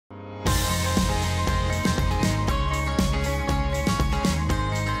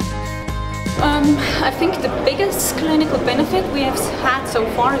I think the biggest clinical benefit we have had so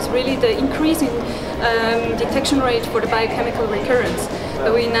far is really the increase in detection rate for the biochemical recurrence.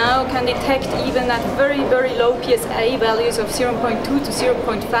 We now can detect even at very, very low PSA values of 0.2 to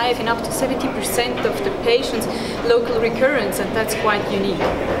 0.5 in up to 70% of the patients' local recurrence, and that's quite unique.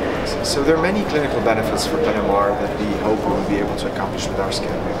 So there are many clinical benefits for PET-MR that we hope we will be able to accomplish with our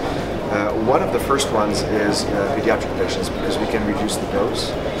scanner. One of the first ones is pediatric patients, because we can reduce the dose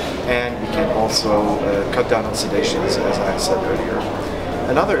and we can also cut down on sedations, as I said earlier.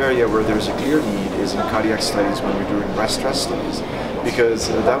 Another area where there's a clear need is in cardiac studies when we're doing breast stress studies, because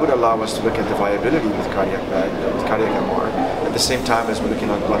that would allow us to look at the viability with cardiac MR at the same time as we're looking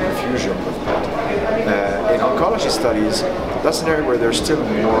at blood perfusion with PET. In oncology studies, that's an area where there's still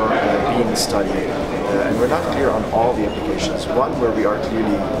more being studied, and we're not clear on all the applications. One where we are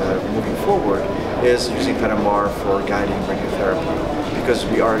clearly moving forward is using PET-MR for guiding radiotherapy, because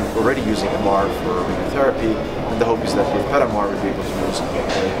we are already using MR for radiotherapy, and the hope is that with PET-MR we'll be able to use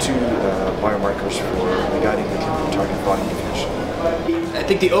two biomarkers for guiding the clinical target body diffusion. I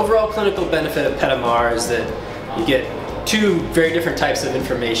think the overall clinical benefit of PET-MR is that you get two very different types of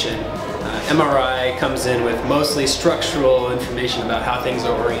information. MRI comes in with mostly structural information about how things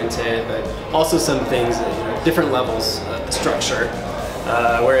are oriented, but also some things at different levels of the structure.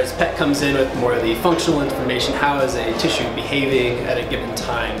 Whereas PET comes in with more of the functional information. How is a tissue behaving at a given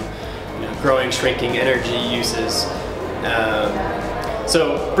time? Growing, shrinking, energy uses.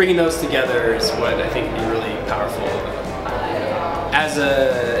 So bringing those together is what I think would be really powerful. As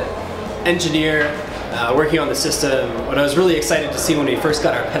an engineer working on the system, what I was really excited to see when we first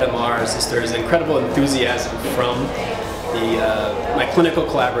got our PET-MRs is there's incredible enthusiasm from my clinical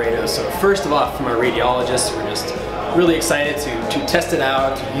collaborators. So first of all, from our radiologists, we're just really excited to test it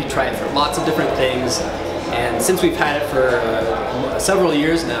out, to try it for lots of different things. And since we've had it for several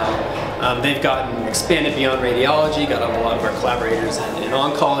years now, they've gotten expanded beyond radiology, got a lot of our collaborators in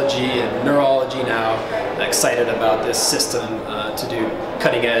oncology and neurology now excited about this system to do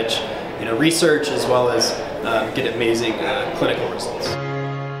cutting edge research as well as get amazing clinical results.